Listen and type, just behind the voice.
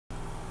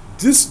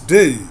This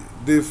day,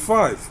 day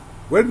 5,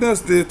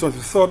 Wednesday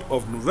 23rd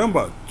of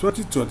November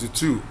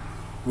 2022,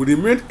 will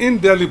remain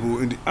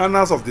indelible in the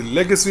annals of the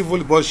Legacy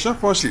Volleyball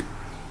Championship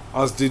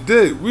as the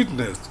day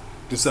witnessed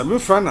the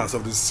semi-finals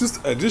of the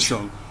 6th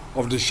edition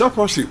of the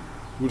championship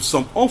with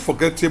some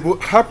unforgettable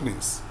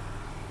happenings.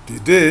 The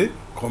day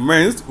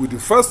commenced with the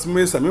first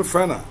May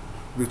semi-final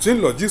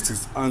between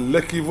Logistics and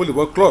Lekki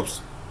Volleyball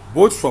clubs,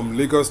 both from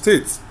Lagos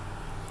State.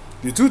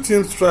 The two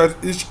teams tried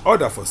each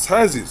other for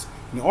sizes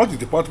in all the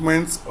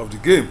departments of the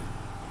game,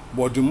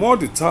 but the more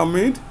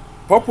determined,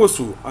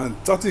 purposeful and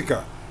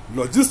tactical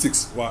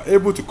Logistics were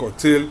able to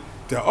curtail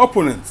their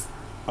opponents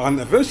and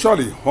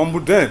eventually humble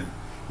them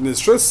in a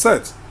straight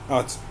set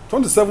at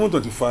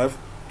 27-25,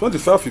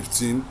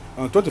 25-15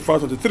 and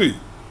 25-23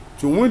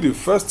 to win the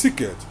first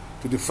ticket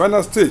to the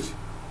final stage,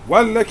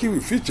 while Lekki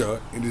will feature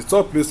in the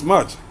third place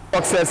match.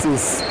 Success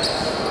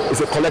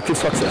is a collective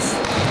success.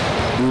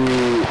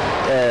 The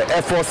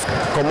Air Force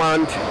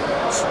Command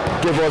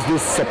gave us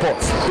this support.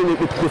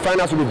 The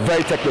finals will be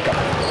very technical,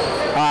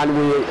 and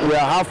we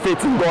have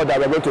faith in God that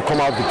we are going to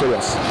come out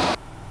victorious.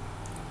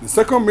 The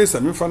second May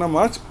semi-final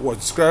match was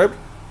described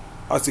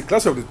as the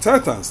clash of the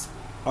Titans,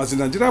 as the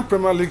Nigerian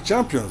Premier League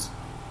champions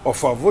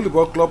of our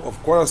volleyball club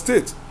of Kwara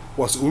State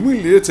was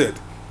humiliated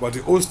by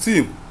the host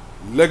team,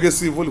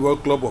 Legacy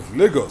Volleyball Club of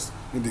Lagos,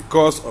 in the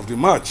course of the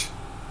match.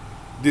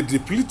 The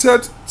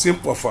depleted team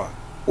offer,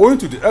 owing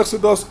to the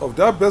exodus of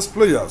their best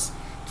players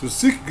to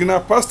seek greener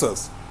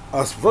pastures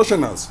as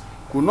professionals,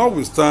 could not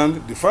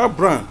withstand the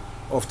firebrand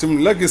of Team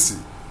Legacy,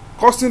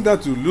 causing them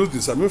to lose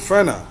the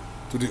semi-final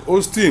to the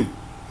host team,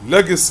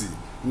 Legacy,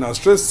 in a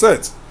straight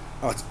set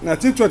at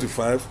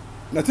 19-25,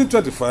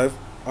 19-25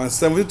 and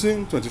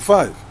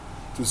 17-25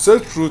 to sail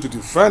through to the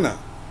final,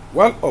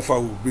 while offer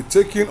will be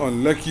taken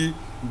on Lekki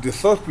in the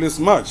third place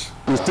match.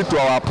 We stick to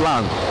our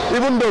plan,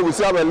 even though we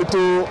still have a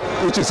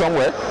little issue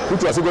somewhere,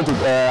 which we are still going to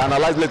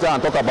analyze later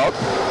and talk about,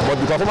 but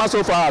the performance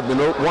so far has been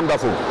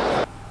wonderful.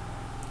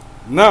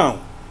 Now,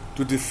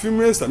 to the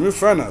female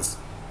semi-finals,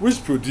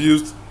 which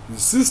produced the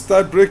 6th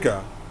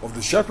tiebreaker of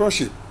the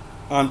championship,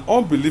 an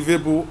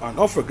unbelievable and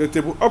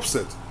unforgettable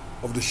upset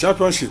of the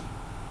championship.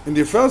 In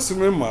the first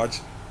female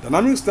match,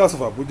 Dynamic Stars of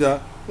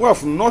Abuja, who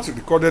have not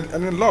recorded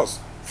any loss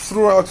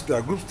throughout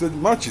their group stage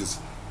matches,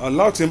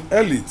 allowed Team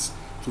Elite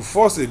to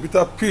force a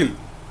bitter pill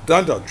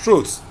down their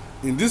throats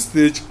in this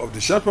stage of the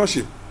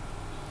championship.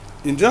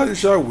 In their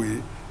usual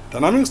way,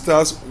 Dynamic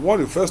Stars won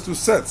the first two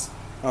sets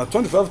at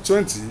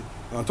 25-20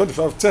 and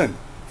 25-10,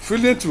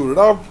 failing to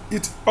wrap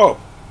it up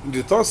in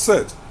the third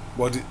set,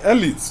 but the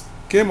Elite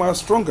came out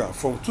stronger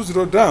from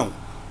 2-0 down,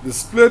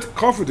 displayed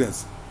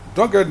confidence,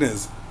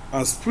 doggedness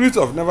and spirit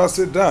of never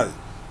say die,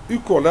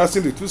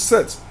 equalizing the two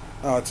sets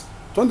at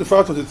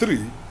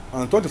 25-23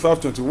 and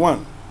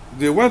 25-21.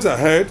 They went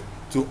ahead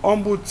to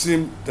humble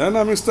Team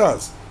Dynamic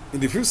Stars in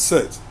the fifth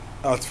set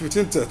at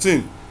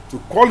 15-13 to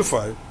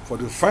qualify for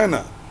the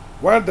final,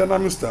 while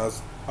Dynamic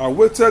Stars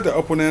awaited their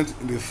opponent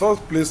in the third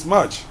place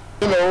match.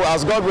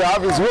 As God will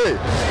have his way,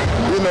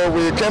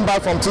 we came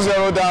back from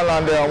 2-0 down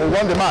and we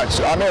won the match.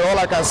 All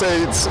I can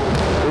say is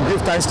we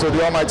give thanks to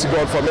the Almighty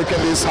God for making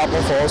this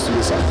happen for us to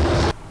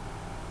decide.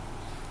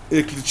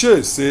 A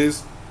cliché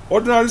says,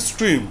 ordinary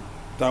stream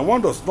that one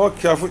does not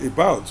careful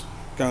about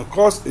can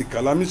cause a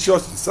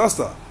calamitous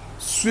disaster,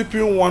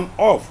 sweeping one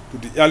off to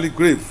the early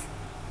grave.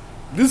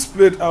 This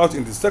played out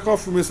in the second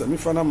female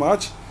semi-final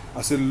match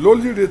as a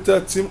lowly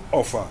rated team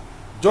offer,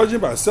 judging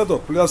by a set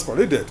of players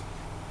paraded,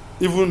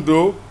 even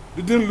though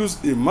they didn't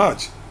lose a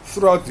match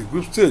throughout the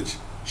group stage,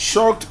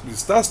 shocked the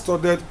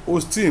star-studded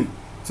host team,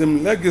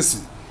 Team Legacy,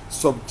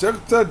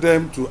 subjected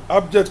them to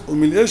abject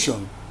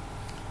humiliation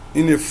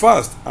in a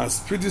fast and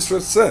speedy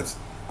straight set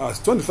at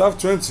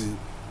 25-20,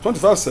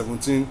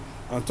 25-17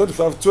 and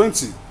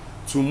 25-20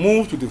 to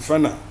move to the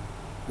final,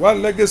 while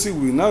Legacy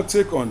will now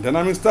take on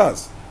Dynamic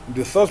Stars in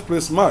the third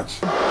place match.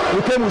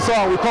 We came, we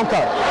saw, and we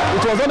conquered.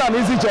 It was not an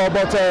easy job,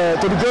 but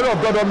to the glory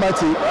of God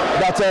Almighty,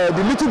 that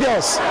the little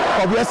girls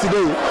of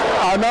yesterday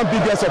are now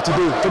big girls of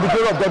today, to the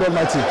glory of God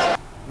Almighty.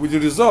 With the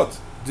result,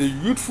 the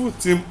youthful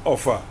team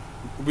offer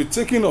will be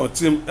taking on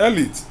Team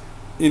Elite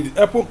in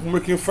the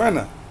epoch-making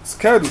final,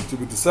 scheduled to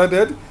be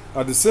decided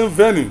at the same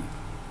venue,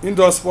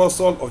 indoor sports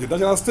hall of the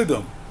National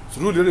Stadium,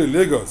 Surulere,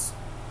 Lagos.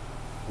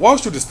 What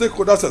should the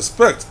stakeholders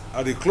expect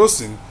at the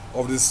closing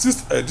of the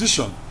 6th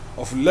edition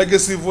of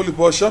Legacy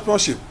Volleyball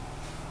Championship?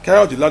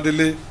 Kayode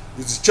Ladele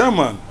is the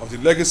chairman of the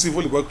Legacy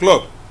Volleyball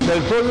Club. The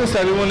closing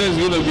ceremony is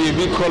going to be a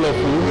bit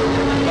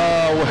colorful.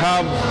 We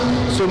have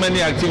so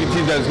many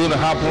activities that's going to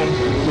happen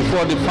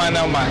before the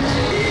final match.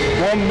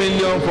 1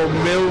 million for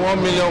male,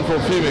 1 million for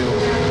female.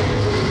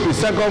 The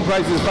second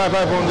prize is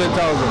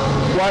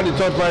 500,000, while the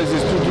third prize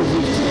is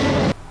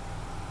 250.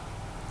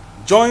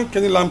 Join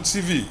Kenny Lam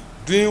TV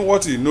doing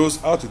what he knows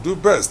how to do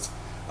best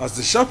as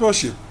the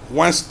championship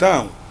winds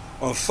down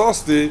on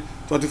Thursday,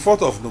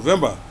 24th of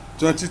November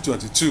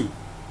 2022.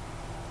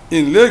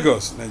 In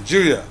Lagos,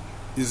 Nigeria,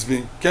 it's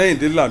been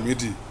Kehinde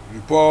Lamidi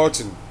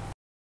reporting.